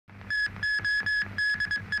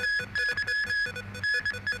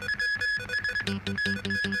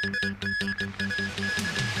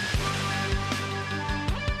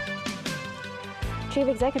Chief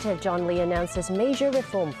Executive John Lee announces major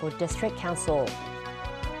reform for District Council.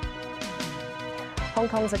 Hong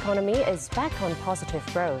Kong's economy is back on positive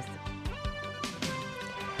growth.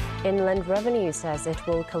 Inland Revenue says it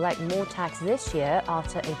will collect more tax this year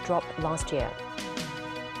after a drop last year.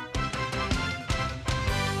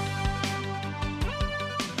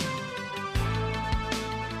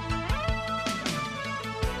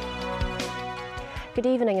 Good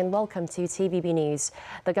evening and welcome to TVB News.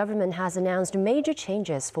 The government has announced major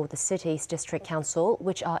changes for the city's district council,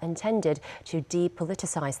 which are intended to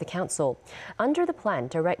depoliticize the council. Under the plan,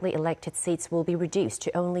 directly elected seats will be reduced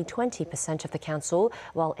to only 20% of the council,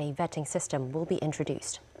 while a vetting system will be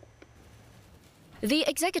introduced. The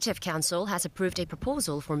Executive Council has approved a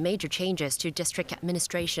proposal for major changes to district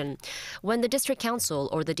administration. When the District Council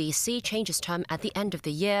or the DC changes term at the end of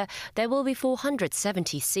the year, there will be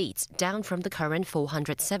 470 seats, down from the current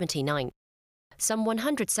 479. Some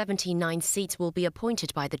 179 seats will be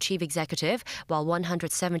appointed by the Chief Executive, while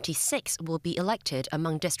 176 will be elected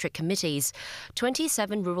among district committees.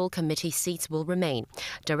 27 rural committee seats will remain.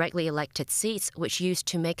 Directly elected seats, which used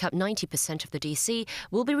to make up 90% of the DC,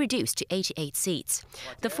 will be reduced to 88 seats.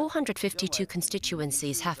 The 452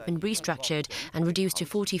 constituencies have been restructured and reduced to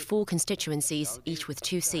 44 constituencies, each with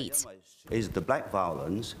 2 seats. It is the black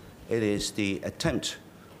violence. It is the attempt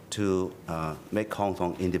to make Hong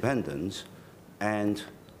Kong independent, and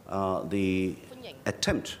the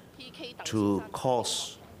attempt to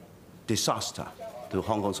cause disaster to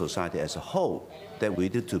Hong Kong society as a whole that we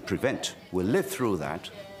need to prevent. We lived through that.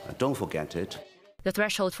 Don't forget it. The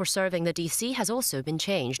threshold for serving the DC has also been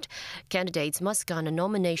changed. Candidates must garner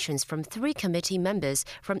nominations from 3 committee members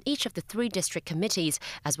from each of the 3 district committees,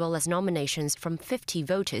 as well as nominations from 50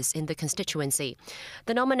 voters in the constituency.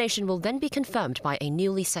 The nomination will then be confirmed by a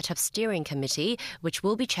newly set up steering committee, which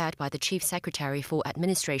will be chaired by the Chief Secretary for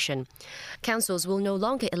Administration. Councils will no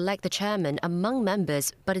longer elect the chairman among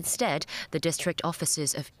members, but instead, the district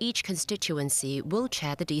officers of each constituency will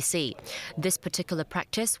chair the DC. This particular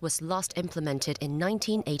practice was last implemented in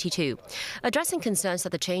 1982. Addressing concerns that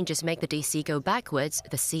the changes make the DC go backwards,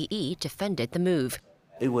 the CE defended the move.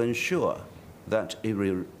 It will ensure that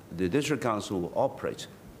the District Council will operate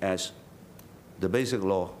as the Basic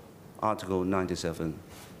Law, Article 97,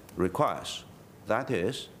 requires. That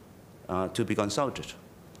is, to be consulted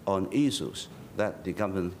on issues that the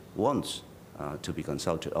government wants to be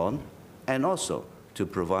consulted on, and also to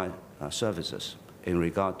provide services in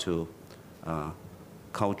regard to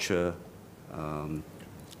culture,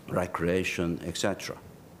 recreation, etc.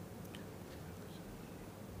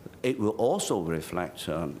 It will also reflect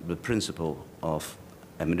the principle of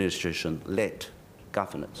administration-led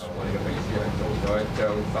governance.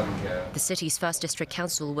 The city's first district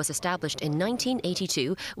council was established in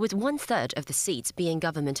 1982, with 1/3 of the seats being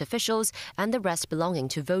government officials and the rest belonging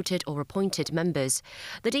to voted or appointed members.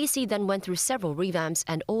 The DC then went through several revamps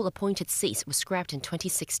and all appointed seats were scrapped in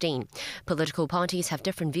 2016. Political parties have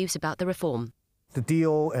different views about the reform. The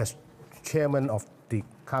DO, as chairman of the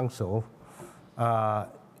council,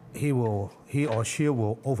 he or she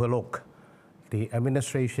will overlook the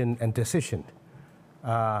administration and decision.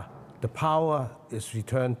 The power is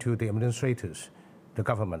returned to the administrators, the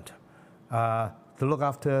government, to look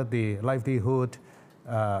after the livelihood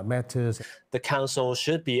matters. The council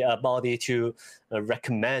should be a body to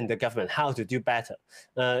recommend the government how to do better.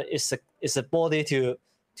 It's a body to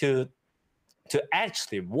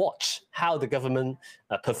actually watch how the government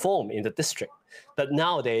perform in the district. But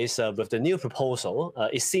nowadays, with the new proposal,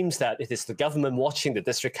 it seems that it is the government watching the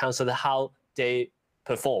district council how they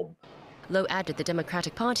perform. Low added the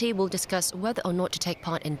Democratic Party will discuss whether or not to take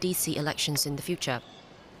part in DC elections in the future.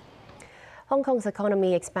 Hong Kong's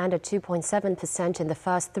economy expanded 2.7% in the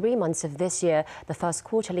first 3 months of this year, the first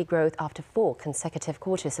quarterly growth after 4 consecutive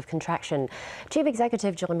quarters of contraction. Chief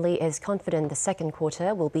Executive John Lee is confident the second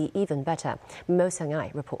quarter will be even better. Mo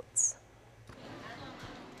Sang-ai reports.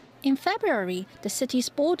 In February, the city's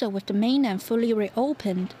border with the mainland fully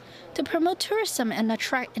reopened. To promote tourism and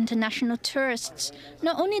attract international tourists,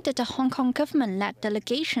 not only did the Hong Kong government lead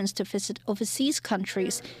delegations to visit overseas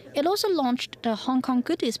countries, it also launched the Hong Kong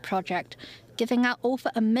Goodies project, giving out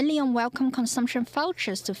over 1 million welcome consumption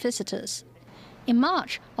vouchers to visitors. In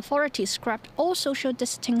March, authorities scrapped all social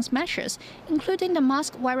distancing measures, including the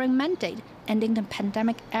mask-wearing mandate, ending the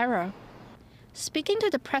pandemic era. Speaking to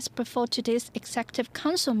the press before today's Executive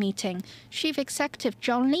Council meeting, Chief Executive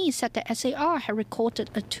John Lee said the SAR had recorded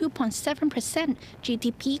a 2.7%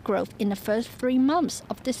 GDP growth in the first 3 months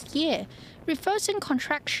of this year, reversing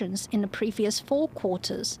contractions in the previous 4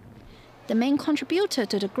 quarters. The main contributor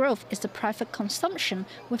to the growth is the private consumption,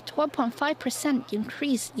 with 12.5%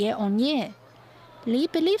 increase year-on-year. Lee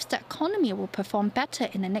believes the economy will perform better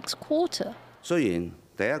in the next quarter. 雖然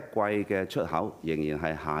第一季嘅出口仍然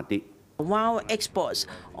係下跌。 While exports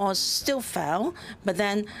are still fell, but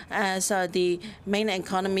then as the main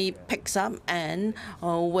economy picks up and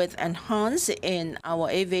with enhance in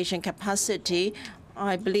our aviation capacity,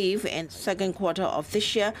 I believe in second quarter of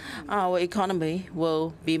this year, our economy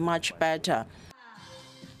will be much better.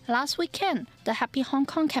 Last weekend, the Happy Hong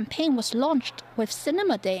Kong campaign was launched with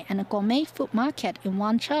Cinema Day and a gourmet food market in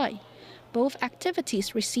Wan Chai. Both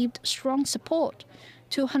activities received strong support.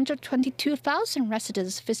 222,000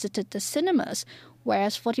 residents visited the cinemas,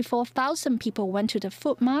 whereas 44,000 people went to the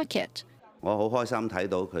food market. 我好開心睇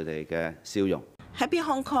到佢哋嘅笑容。 Happy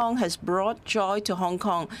Hong Kong has brought joy to Hong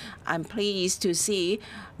Kong. I'm pleased to see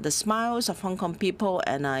the smiles of Hong Kong people,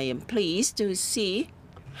 and I am pleased to see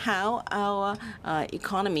how our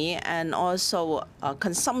economy and also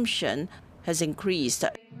consumption has increased.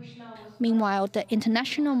 Meanwhile, the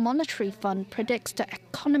International Monetary Fund predicts the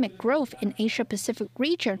economic growth in Asia-Pacific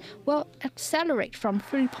region will accelerate from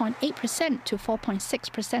 3.8% to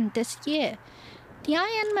 4.6% this year. The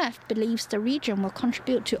IMF believes the region will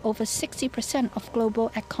contribute to over 60% of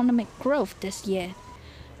global economic growth this year.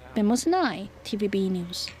 Bimos9, TVB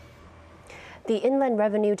News. The Inland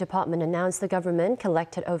Revenue Department announced the government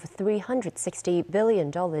collected over $360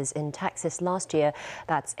 billion in taxes last year.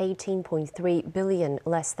 That's $18.3 billion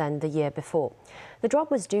less than the year before. The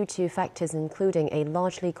drop was due to factors including a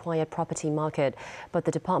largely quiet property market, but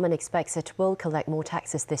the department expects it will collect more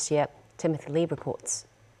taxes this year. Timothy Lee reports.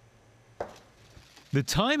 The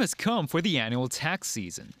time has come for the annual tax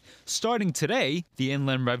season. Starting today, the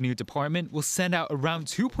Inland Revenue Department will send out around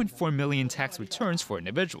 2.4 million tax returns for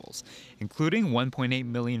individuals, including 1.8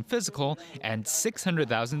 million physical and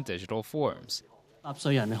 600,000 digital forms.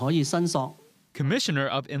 Commissioner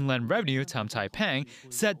of Inland Revenue Tam Tai Pang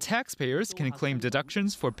said taxpayers can claim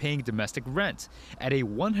deductions for paying domestic rent at a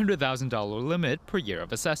 $100,000 limit per year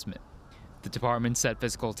of assessment. The department said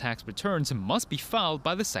physical tax returns must be filed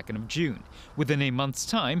by the 2nd of June, within a month's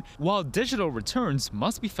time, while digital returns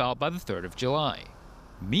must be filed by the 3rd of July.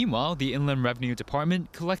 Meanwhile, the Inland Revenue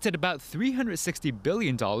Department collected about $360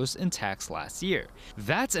 billion in tax last year.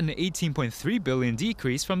 That's an $18.3 billion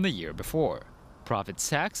decrease from the year before. Profits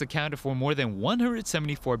tax accounted for more than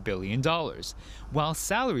 $174 billion, while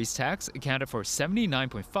salaries tax accounted for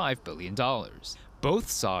 $79.5 billion. Both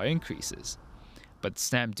saw increases. But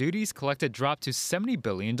stamp duties collected dropped to $70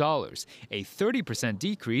 billion, a 30%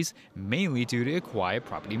 decrease, mainly due to a quiet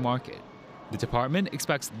property market. The department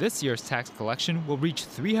expects this year's tax collection will reach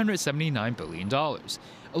 $379 billion,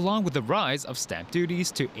 along with the rise of stamp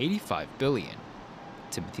duties to $85 billion.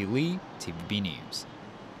 Timothy Lee, TVB News.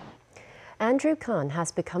 Andrew Khan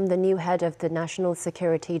has become the new head of the National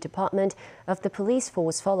Security Department of the police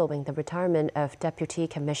force following the retirement of Deputy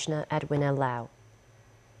Commissioner Edwin L. Lau.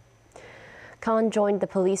 Khan joined the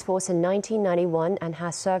police force in 1991 and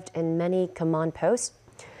has served in many command posts.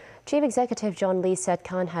 Chief Executive John Lee said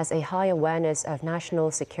Khan has a high awareness of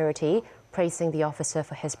national security, praising the officer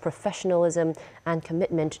for his professionalism and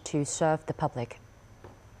commitment to serve the public.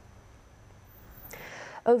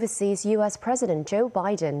 Overseas, U.S. President Joe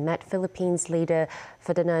Biden met Philippines leader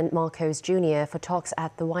Ferdinand Marcos Jr. for talks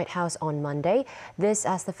at the White House on Monday. This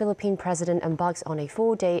as the Philippine president embarks on a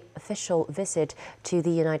 4-day official visit to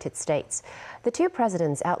the United States. The two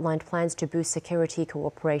presidents outlined plans to boost security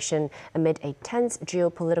cooperation amid a tense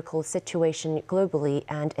geopolitical situation globally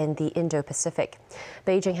and in the Indo-Pacific.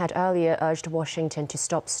 Beijing had earlier urged Washington to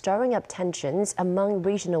stop stirring up tensions among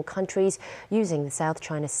regional countries using the South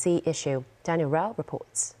China Sea issue. Daniel Rao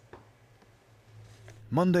reports.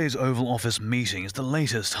 Monday's Oval Office meeting is the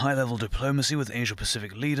latest high-level diplomacy with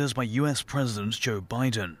Asia-Pacific leaders by U.S. President Joe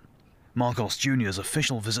Biden. Marcos Jr.'s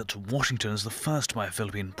official visit to Washington is the first by a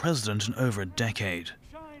Philippine president in over a decade.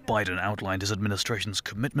 Biden outlined his administration's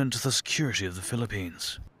commitment to the security of the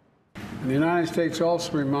Philippines. The United States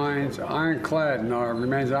also remains ironclad in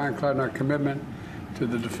our commitment to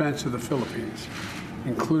the defense of the Philippines,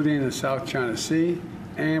 including the South China Sea,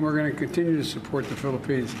 and we're going to continue to support the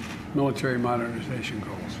Philippines' military modernization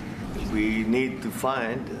goals. We need to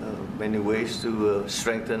find many ways to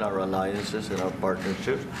strengthen our alliances and our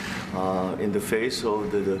partnerships in the face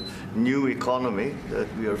of the new economy that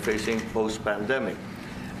we are facing post-pandemic.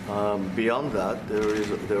 Beyond that,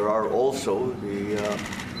 there are also the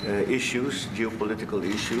geopolitical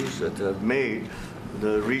issues that have made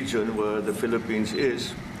the region where the Philippines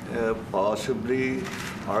is possibly,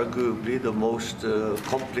 arguably, the most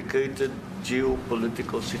complicated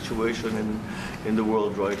geopolitical situation in the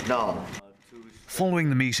world right now. Following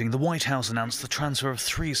the meeting, the White House announced the transfer of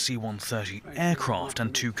 3 C-130 aircraft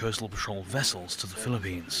and 2 coastal patrol vessels to the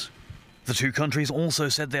Philippines. The two countries also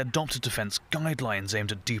said they adopted defense guidelines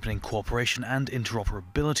aimed at deepening cooperation and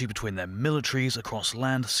interoperability between their militaries across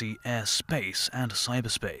land, sea, air, space, and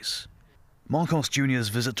cyberspace. Marcos Jr.'s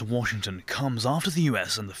visit to Washington comes after the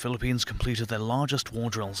US and the Philippines completed their largest war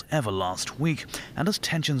drills ever last week, and as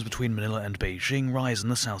tensions between Manila and Beijing rise in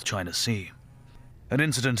the South China Sea. An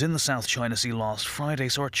incident in the South China Sea last Friday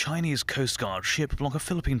saw a Chinese Coast Guard ship block a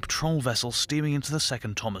Philippine patrol vessel steaming into the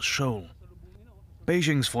second Thomas Shoal.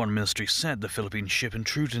 Beijing's foreign ministry said the Philippine ship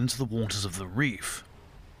intruded into the waters of the reef.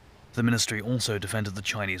 The ministry also defended the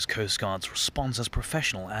Chinese Coast Guard's response as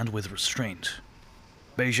professional and with restraint.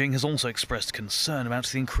 Beijing has also expressed concern about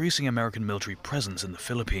the increasing American military presence in the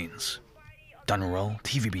Philippines. Dan Morell,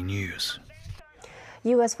 TVB News.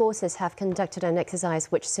 U.S. forces have conducted an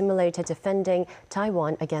exercise which simulated defending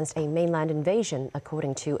Taiwan against a mainland invasion,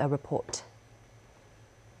 according to a report.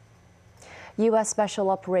 U.S. Special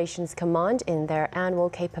Operations Command, in their annual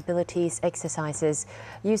capabilities exercises,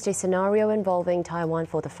 used a scenario involving Taiwan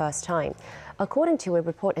for the first time. According to a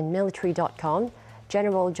report in military.com,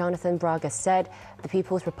 General Jonathan Braga said the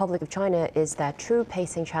People's Republic of China is their true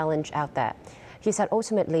pacing challenge out there. He said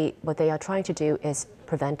ultimately what they are trying to do is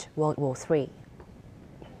prevent World War III.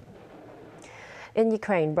 In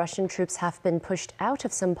Ukraine, Russian troops have been pushed out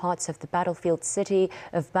of some parts of the battlefield city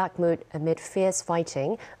of Bakhmut amid fierce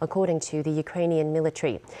fighting, according to the Ukrainian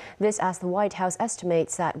military. This as the White House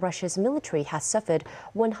estimates that Russia's military has suffered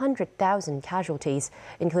 100,000 casualties,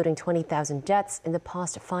 including 20,000 deaths in the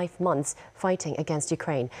past 5 months fighting against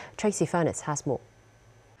Ukraine. Tracy Furness has more.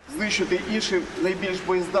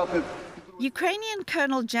 Ukrainian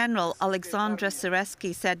Colonel General Alexander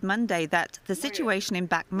Syrsky said Monday that the situation in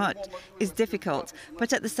Bakhmut is difficult,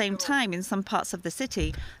 but at the same time, in some parts of the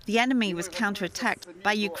city, the enemy was counterattacked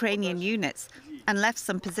by Ukrainian units and left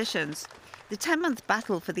some positions. The 10-month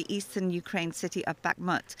battle for the eastern Ukraine city of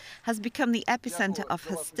Bakhmut has become the epicenter of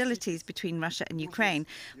hostilities between Russia and Ukraine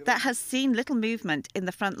that has seen little movement in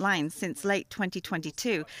the front lines since late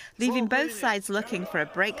 2022, leaving both sides looking for a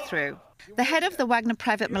breakthrough. The head of the Wagner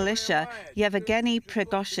private militia, Yevgeny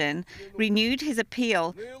Prigozhin, renewed his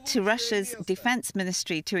appeal to Russia's defense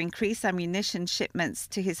ministry to increase ammunition shipments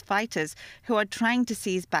to his fighters who are trying to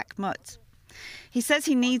seize Bakhmut. He says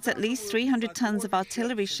he needs at least 300 tons of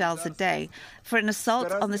artillery shells a day for an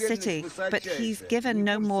assault on the city, but he's given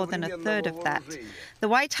no more than a third of that. The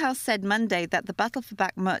White House said Monday that the battle for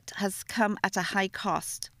Bakhmut has come at a high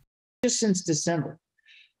cost. Just since December,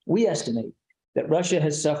 we estimate that Russia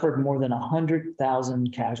has suffered more than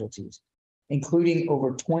 100,000 casualties, including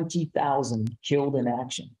over 20,000 killed in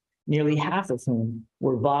action, nearly half of whom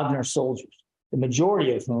were Wagner soldiers, the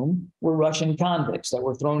majority of whom were Russian convicts that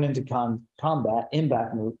were thrown into combat in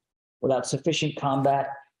Bakhmut without sufficient combat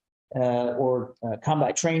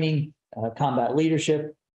combat training, combat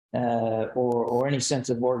leadership, or any sense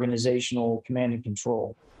of organizational command and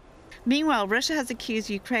control. Meanwhile, Russia has accused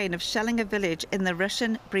Ukraine of shelling a village in the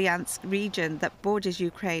Russian Bryansk region that borders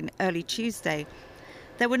Ukraine early Tuesday.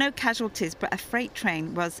 There were no casualties, but a freight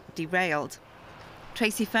train was derailed.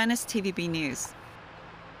 Tracy Furness, TVB News.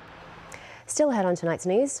 Still ahead on tonight's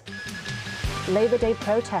news. Labor Day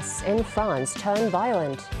protests in France turn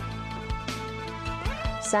violent.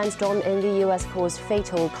 Sandstorm in the US caused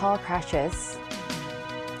fatal car crashes.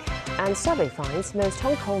 And survey finds most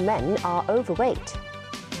Hong Kong men are overweight.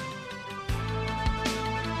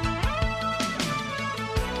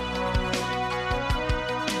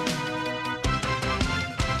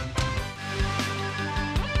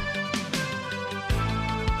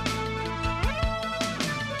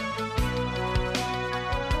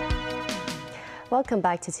 Welcome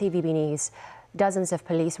back to TVB News. Dozens of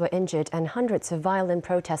police were injured and hundreds of violent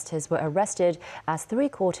protesters were arrested as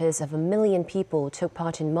 750,000 people took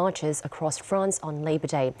part in marches across France on Labor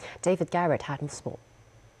Day. David Garrett had more.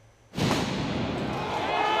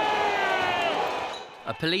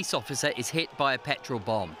 A police officer is hit by a petrol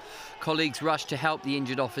bomb. Colleagues rushed to help the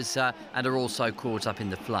injured officer and are also caught up in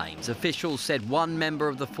the flames. Officials said one member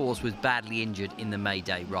of the force was badly injured in the May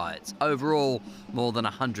Day riots. Overall, more than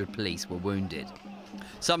 100 police were wounded.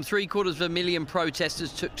 Some 750,000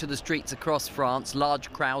 protesters took to the streets across France.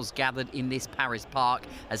 Large crowds gathered in this Paris park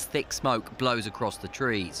as thick smoke blows across the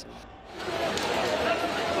trees.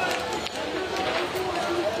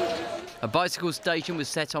 A bicycle station was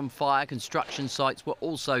set on fire. Construction sites were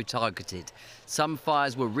also targeted. Some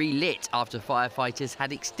fires were relit after firefighters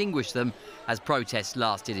had extinguished them as protests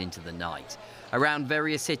lasted into the night. Around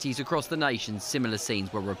various cities across the nation, similar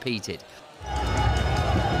scenes were repeated.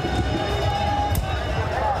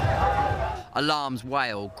 Alarms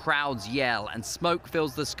wail, crowds yell, and smoke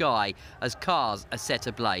fills the sky as cars are set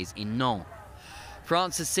ablaze in Nantes.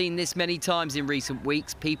 France has seen this many times in recent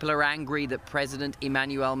weeks. People are angry that President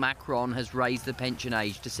Emmanuel Macron has raised the pension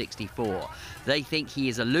age to 64. They think he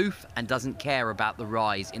is aloof and doesn't care about the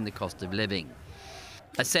rise in the cost of living.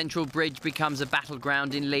 A central bridge becomes a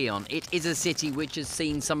battleground in Lyon. It is a city which has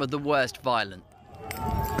seen some of the worst violence.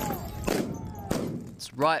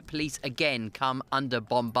 Riot police again come under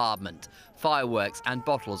bombardment. Fireworks and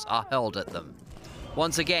bottles are hurled at them.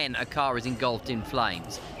 Once again, a car is engulfed in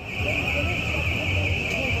flames.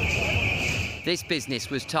 This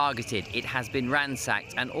business was targeted. It has been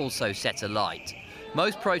ransacked and also set alight.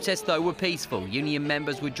 Most protests, though, were peaceful. Union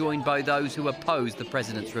members were joined by those who opposed the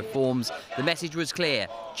president's reforms. The message was clear,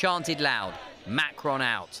 chanted loud, Macron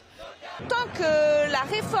out.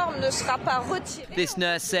 This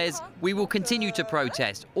nurse says, we will continue to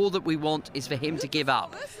protest. All that we want is for him to give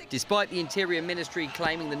up. Despite the Interior Ministry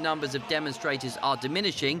claiming the numbers of demonstrators are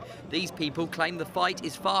diminishing, these people claim the fight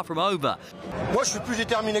is far from over.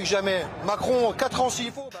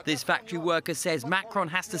 This factory worker says Macron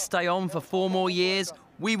has to stay on for 4 more years.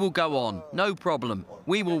 We will go on. No problem.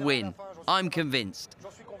 We will win. I'm convinced.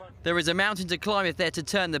 There is a mountain to climb if they're to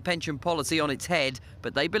turn the pension policy on its head,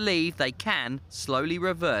 but they believe they can slowly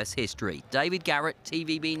reverse history. David Garrett,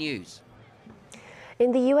 TVB News.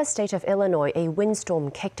 In the U.S. state of Illinois, a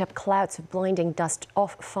windstorm kicked up clouds of blinding dust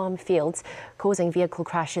off farm fields, causing vehicle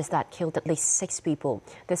crashes that killed at least 6 people.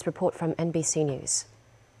 This report from NBC News.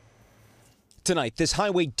 Tonight, this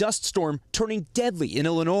highway dust storm turning deadly in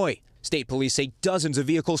Illinois. State police say dozens of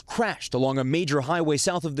vehicles crashed along a major highway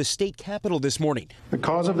south of the state capitol this morning. The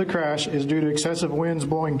cause of the crash is due to excessive winds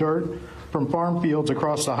blowing dirt from farm fields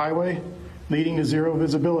across the highway, leading to zero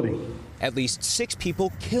visibility. At least 6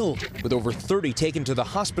 people killed, with over 30 taken to the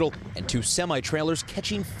hospital and 2 semi-trailers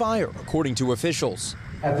catching fire, according to officials.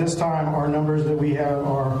 At this time, our numbers that we have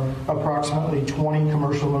are approximately 20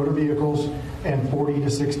 commercial motor vehicles and 40 to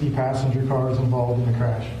 60 passenger cars involved in the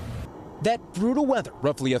crash. That brutal weather,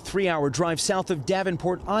 roughly a 3-hour drive south of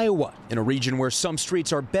Davenport, Iowa, in a region where some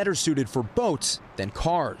streets are better suited for boats than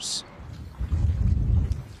cars.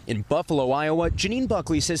 In Buffalo, Iowa, Janine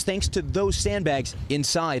Buckley says thanks to those sandbags,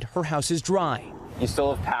 inside her house is dry. You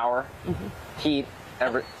still have power, heat,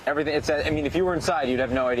 everything. I mean, if you were inside, you'd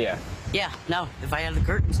have no idea. Yeah, no. If I had the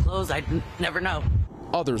curtains closed, I'd never know.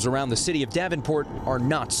 Others around the city of Davenport are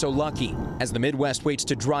not so lucky. As the Midwest waits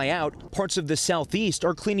to dry out, parts of the Southeast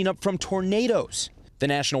are cleaning up from tornadoes. The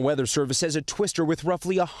National Weather Service says a twister with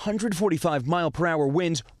roughly 145-mile-per-hour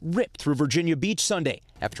winds ripped through Virginia Beach Sunday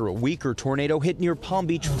after a weaker tornado hit near Palm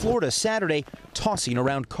Beach, Florida Saturday, tossing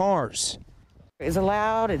around cars. It's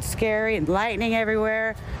loud, it's scary, and lightning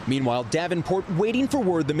everywhere. Meanwhile, Davenport waiting for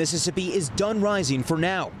word the Mississippi is done rising for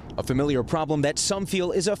now. A familiar problem that some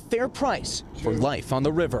feel is a fair price for life on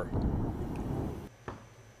the river.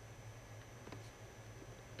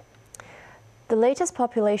 The latest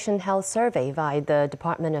population health survey by the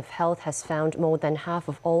Department of Health has found more than half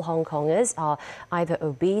of all Hong Kongers are either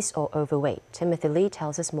obese or overweight. Timothy Lee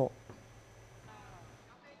tells us more.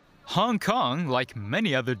 Hong Kong, like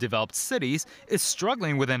many other developed cities, is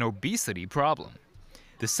struggling with an obesity problem.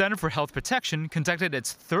 The Center for Health Protection conducted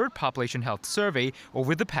its 3rd population health survey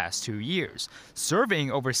over the past 2 years, surveying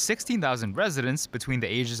over 16,000 residents between the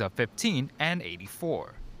ages of 15 and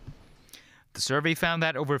 84. The survey found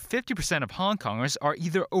that over 50% of Hong Kongers are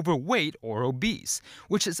either overweight or obese,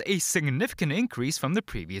 which is a significant increase from the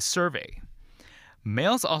previous survey.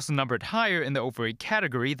 Males also numbered higher in the overweight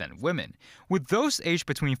category than women, with those aged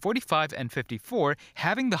between 45 and 54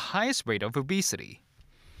 having the highest rate of obesity.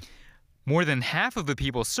 More than half of the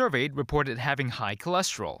people surveyed reported having high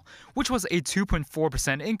cholesterol, which was a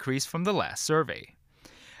 2.4% increase from the last survey.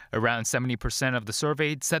 Around 70% of the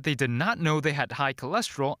surveyed said they did not know they had high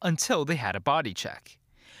cholesterol until they had a body check.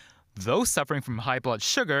 Those suffering from high blood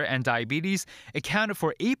sugar and diabetes accounted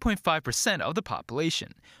for 8.5% of the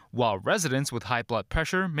population, while residents with high blood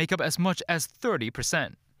pressure make up as much as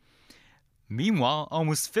 30%. Meanwhile,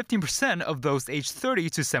 almost 15% of those aged 30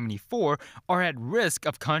 to 74 are at risk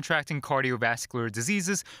of contracting cardiovascular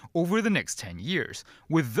diseases over the next 10 years,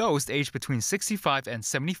 with those aged between 65 and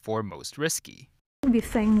 74 most risky. We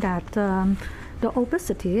think that the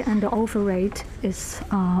obesity and the overweight is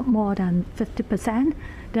more than 50%.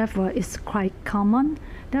 Therefore, it's quite common.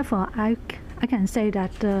 Therefore, I can say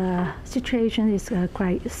that the situation is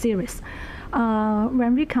quite serious.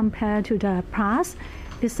 When we compare to the past,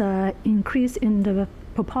 it's an increase in the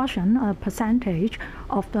proportion, percentage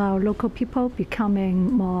of the local people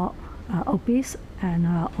becoming more obese and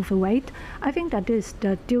overweight. I think that is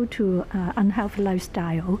due to unhealthy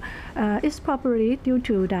lifestyle. It's probably due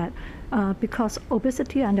to that because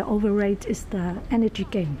obesity and overweight is the energy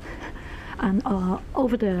gain and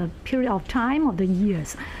over the period of time of the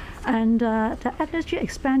years. And the energy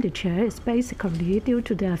expenditure is basically due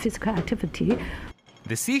to the physical activity.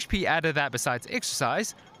 The CHP added that besides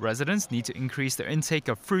exercise, residents need to increase their intake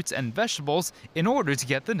of fruits and vegetables in order to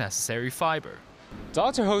get the necessary fiber.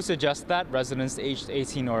 Dr. Ho suggests that residents aged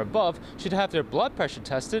 18 or above should have their blood pressure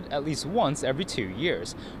tested at least once every 2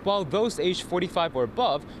 years, while those aged 45 or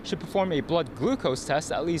above should perform a blood glucose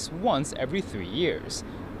test at least once every 3 years.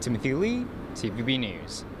 Timothy Lee, TVB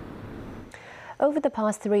News. Over the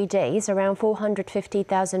past 3 days, around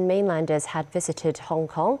 450,000 mainlanders had visited Hong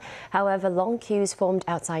Kong. However, long queues formed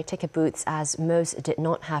outside ticket booths as most did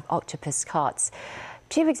not have octopus cards.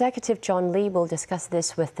 Chief Executive John Lee will discuss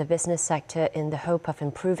this with the business sector in the hope of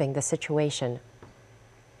improving the situation.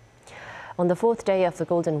 On the 4th day of the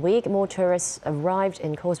Golden Week, more tourists arrived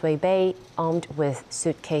in Causeway Bay armed with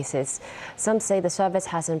suitcases. Some say the service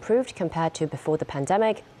has improved compared to before the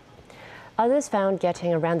pandemic. Others found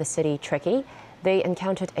getting around the city tricky. They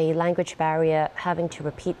encountered a language barrier, having to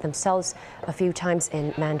repeat themselves a few times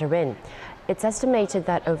in Mandarin. It's estimated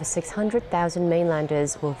that over 600,000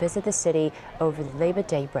 mainlanders will visit the city over the Labor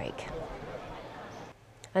Day break.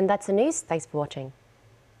 And that's the news. Thanks for watching.